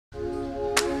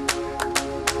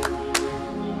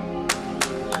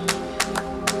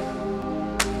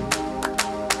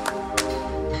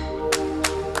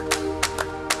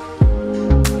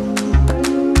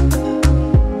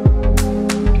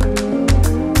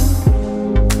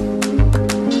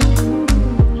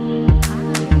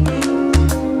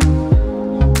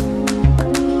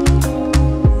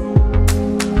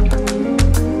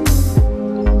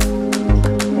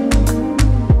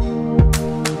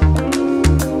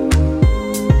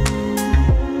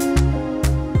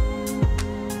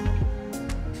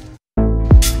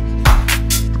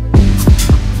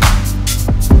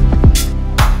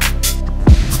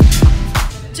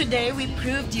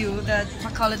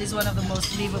Bacolod is one of the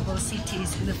most livable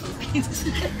cities in the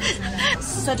Philippines.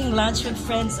 Setting lunch with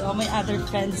friends, all my other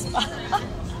friends.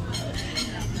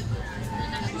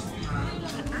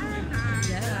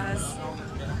 Yes.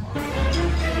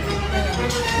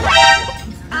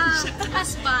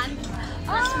 Husband.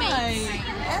 Hi.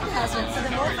 And husband. So the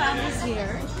whole family's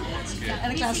here. Yeah,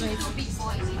 and the classmates.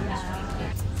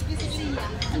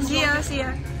 See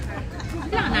ya.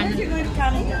 If you're going to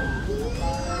Canada,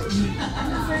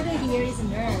 further here is a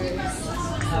nurse.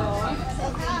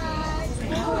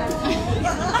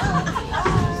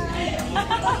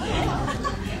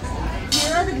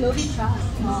 Here are the Globy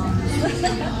Trust moms.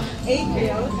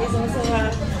 April is also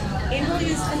April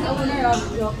is an owner of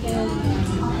Broken.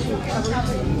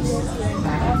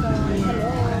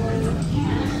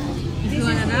 If you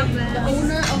wanna rub it. The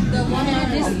owner of the water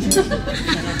district.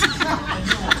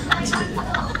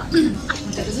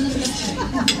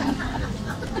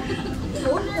 The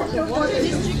owner of the water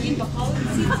district in Bacolod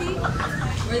City,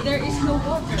 where there is no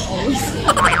water always.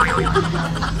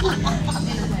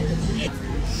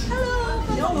 Hello!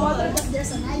 No water, but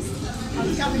there's a nice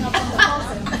coming up from the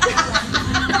faucet.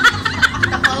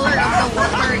 The color of the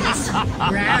water is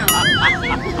brown.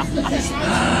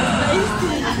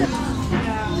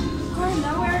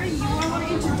 Carla, where are you? I want to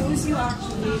introduce you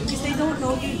actually, because they don't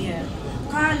know you yet.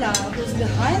 Carla, who's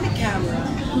behind the camera,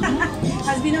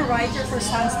 has been a writer for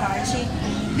Sunstar.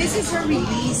 This is her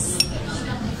release.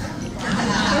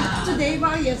 Today,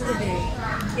 or yesterday,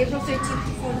 April 13th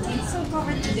to 14th. So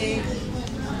covered today.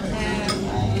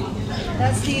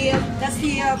 That's the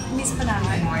Miss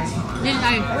Panahan.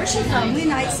 Where's she from?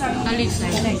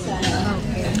 Talisay.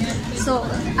 Okay. So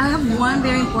I have one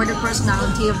very important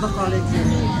personality of Bacolod.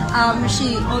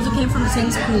 She also came from the same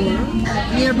school.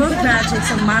 We are both graduates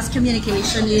of mass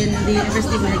communication in the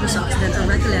University of Negros Occidental,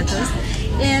 Recoletos.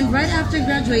 And right after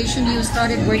graduation, you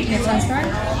started working at Sunstar?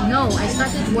 No, I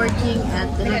started working at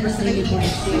the Livable.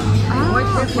 I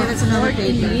worked there for that's another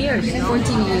 14 years.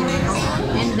 14 years.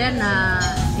 And then a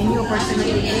new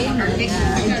opportunity came and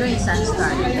I joined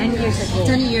Sunstar 10 years ago.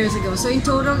 10 years ago. So in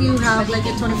total, you have like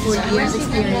a 24 years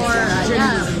experience.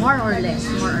 Yeah, more or less.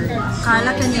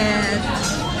 Carla Canet.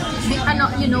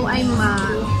 You know, I'm a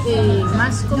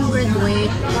mass comm graduate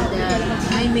and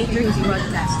my major is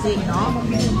broadcasting, no?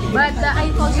 But I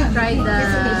also tried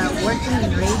working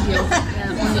in radio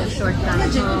only a short time.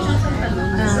 So,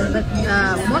 but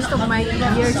most of my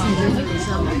years in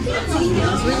journalism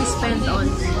was really spent on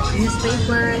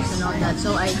newspapers and all that.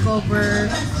 So I cover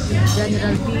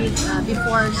general beat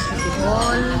before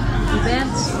all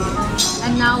events,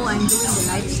 and now I'm doing the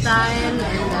lifestyle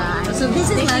and so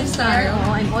this is lifestyle.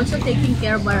 I'm also taking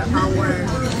care of our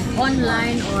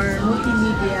online or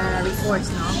multimedia reports.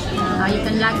 No, you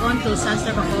can log on to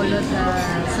Sunstar Bacolod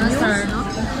News. No?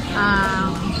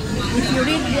 If you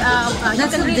read,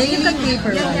 that's a daily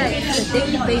paper. Yeah, it's a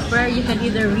daily paper. You can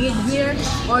either read here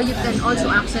or you can also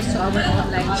access to our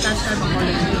online Sunstar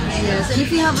Bacolod News. Yes, and if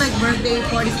you have like birthday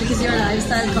parties because you're a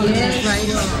lifestyle columnist, right?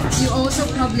 You also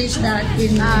publish that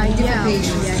in different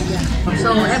pages. Yeah.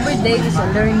 So every day is a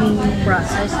learning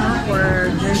process, no, for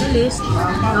journalists,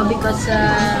 no, because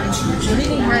you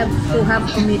really have to have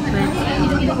commitment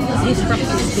to this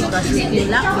practice, because if you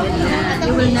lack it,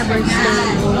 you will never stay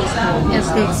in this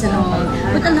ethics and all.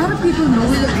 But a lot of people know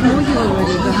you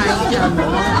already behind the camera.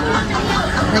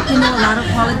 Like, you know, a lot of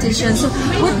politicians. So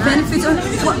what benefits or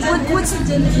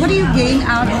what do you gain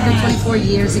out of the 24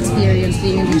 years experience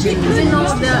being in the journalism?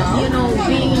 You know,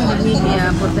 being in the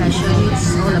media profession,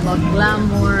 it's all about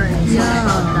glamour and all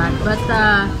about that. But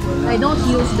I don't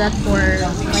use that for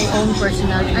my own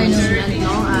personal amusement.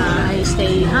 No, I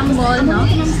stay humble. No,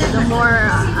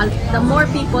 the more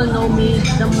people know me,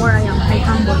 the more I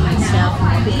humble myself.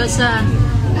 Because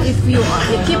if you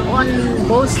keep on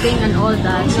boasting and all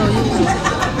that, so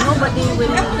nobody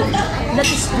will. That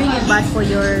is really bad for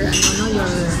your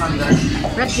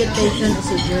reputation as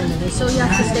a journalist. So you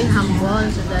have to stay humble,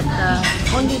 so that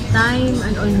only time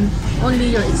and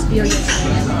only your experience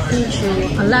can teach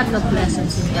you a lot of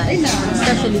lessons in life,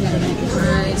 especially in the media.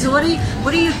 Right. So what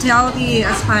do you tell the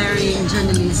aspiring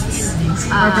journalists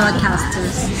or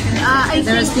broadcasters?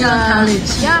 They're still in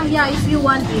college. Yeah. If you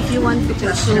want to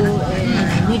pursue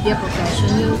a media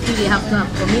profession, you really have to have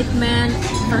commitment,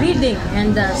 reading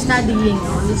and studying.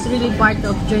 It's really part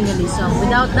of journalism.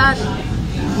 Without that,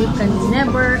 you can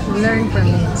never learn from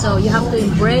it. So you have to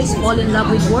embrace, fall in love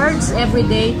with words every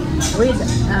day, read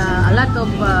a lot of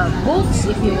books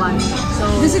if you want. So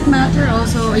does it matter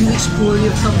also in which school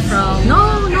you come from?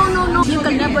 No. You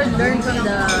can never learn from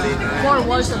the four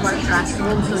walls of our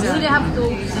classroom. So you really have to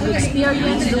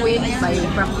experience, do it by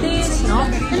practice, no?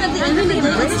 And at the end of the day,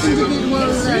 it's individual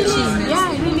achievement.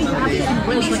 Yeah, really you have to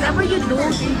embrace whatever you do,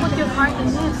 put your heart in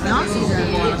it, no?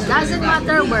 It doesn't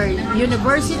matter where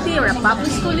university or a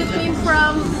public school you came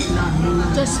from.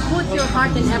 Just put your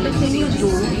heart in everything you do,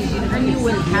 and you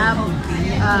will have,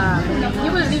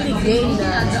 you will really gain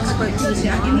the expertise.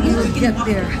 You will get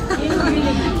there. You will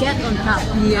really get on top.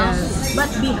 Yes. But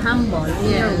be humble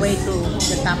in your way to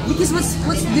the top. Because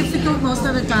what's difficult most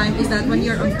of the time is that when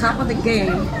you're on top of the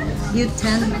game, you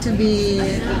tend to be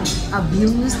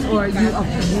abused, or you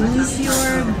abuse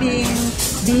your being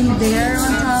there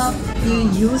on top. You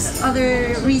use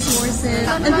other resources,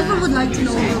 and people would like to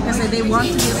know you because they want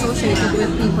to be associated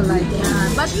with people like you.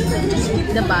 But you can just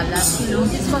keep the balance,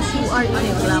 because you are in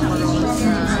a glamorous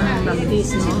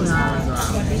practice,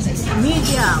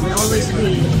 media will always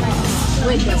be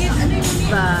with the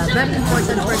very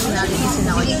important personalities in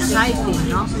our society,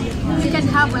 You can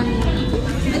have an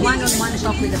one-on-one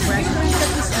talk with the president. That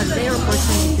is a rare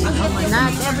opportunity. Not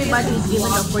everybody is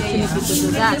given the opportunity to do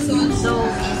that. So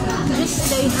just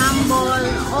stay humble,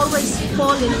 always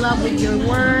fall in love with your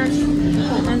work,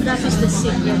 and that is the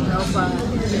secret of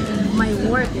my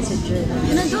work as a journalist.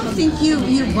 And I don't think you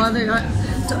bother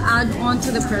to add on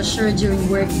to the pressure during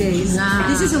work days. Nah.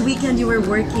 This is a weekend you were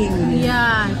working.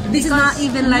 Yeah. This is not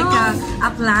even like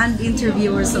a planned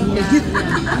interview or something.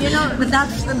 Yeah. But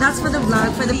that's for the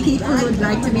vlog, for the people who would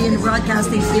like to be in the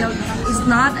broadcasting field. It's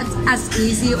not as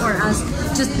easy or as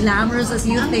just glamorous as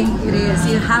you think it is.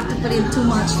 You have to put in too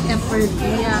much effort.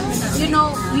 Yeah.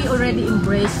 We already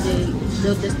embrace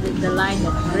the line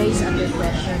of grace under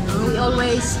pressure. We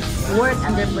always work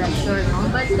under pressure.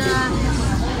 But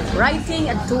writing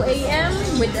at 2 a.m.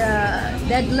 with a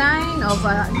deadline of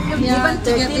you're given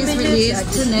 30 minutes.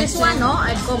 This one,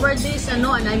 I've covered this, and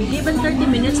I'm given 30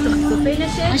 minutes to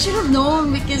finish it. I should have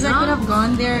known because I could have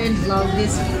gone there and vlogged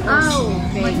this. Oh,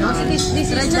 okay. So this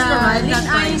is the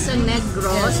Linares and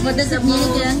Negros. What does it mean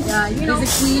again? This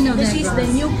the queen of This Negros. is the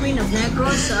new queen of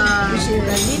Negros.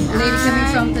 Lady coming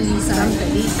from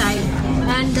Talisay.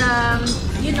 And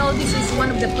this is one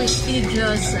of the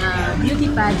prestigious beauty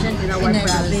pageant in our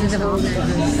province.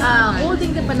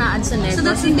 Holding the Panaan sa Negros. So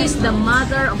that's it is the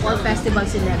mother of all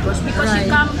festivals in Negros, because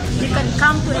you can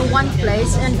come to one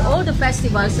place and all the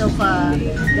festivals of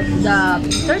the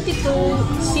 32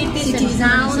 cities and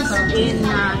towns in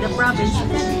the province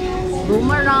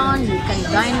roam around. You can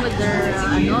dine with their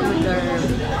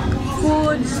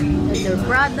foods, with their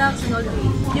products,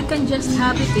 you can just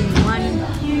have it in one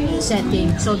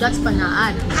setting. So that's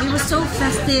Panaan. It was so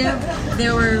festive.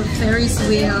 There were Ferris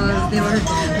wheels. There were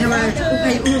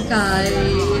ukay-ukay.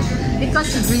 Because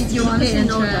to greet you on the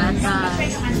know that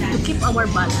to keep our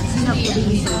balance, you have to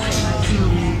be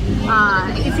socializing.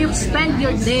 If you spend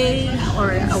your day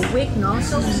or a week,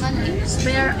 so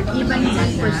spare even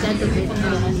 10% of it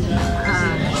to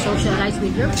socialize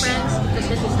with your friends, because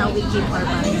that is how we keep our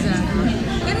balance.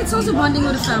 And it's also bonding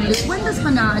with the family. When does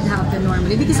Panaad happen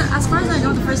normally? Because as far as I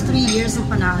know, the first 3 years of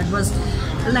Panaad was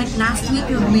like last week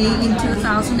of May in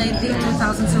 2000, I think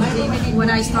 2000 something,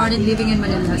 when I started living in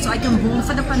Manila. So I come home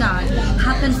for the Panaad.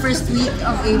 Happened first week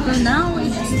of April. Now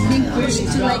it's being pushed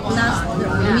to like last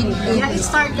mid-April. Yeah, it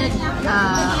started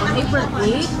on April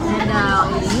 8th and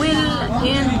will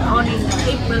end on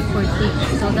April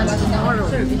 14th. So that's tomorrow.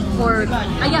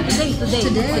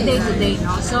 Today.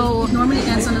 No? So it normally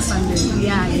ends on a Sunday.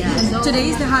 Yeah. So today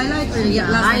is the highlight, or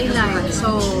highlight.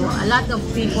 So a lot of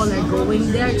people are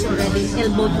going there. It's already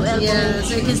elbow to elbow. Yeah,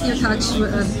 so you can still catch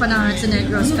Panaan sa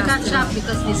Negros. Catch up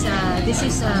because this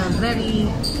is a very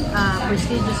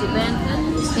prestigious event.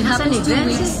 It happens 2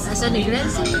 weeks. As an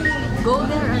event, go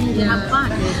there and have fun.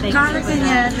 Carla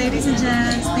Cañas, ladies and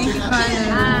gents. Thank you, Carla.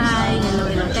 Hi, hello.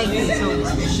 Thank you so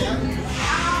much.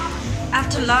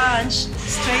 After lunch,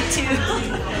 straight to...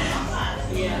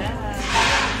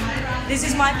 This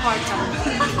is my part-time.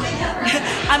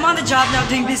 I'm on the job now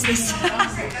doing business.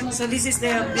 So this is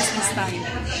the business time.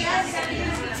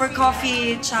 For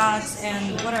coffee, chats,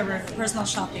 and whatever, personal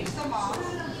shopping.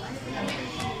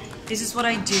 This is what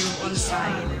I do on the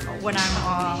side when I'm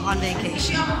on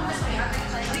vacation.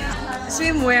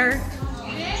 Swimwear.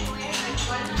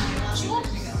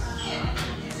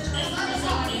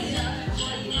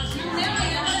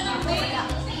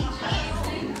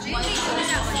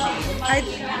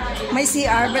 May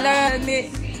CR pala.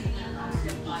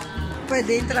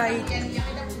 Pwede try.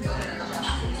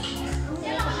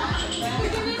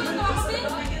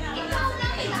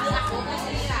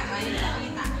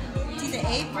 Tita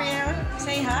April,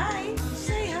 say hi.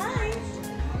 Say hi.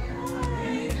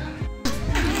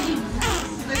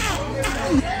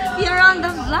 You're on the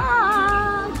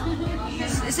vlog.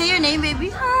 Say your name, baby.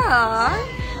 Hi.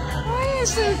 Oh, you're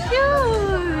so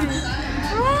cute.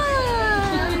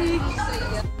 Right.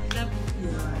 Clap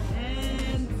your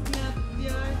hands. Clap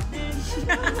your hands.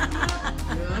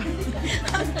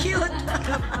 How cute.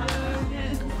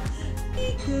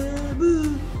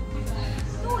 Peekaboo.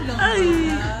 Ay.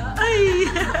 Ay.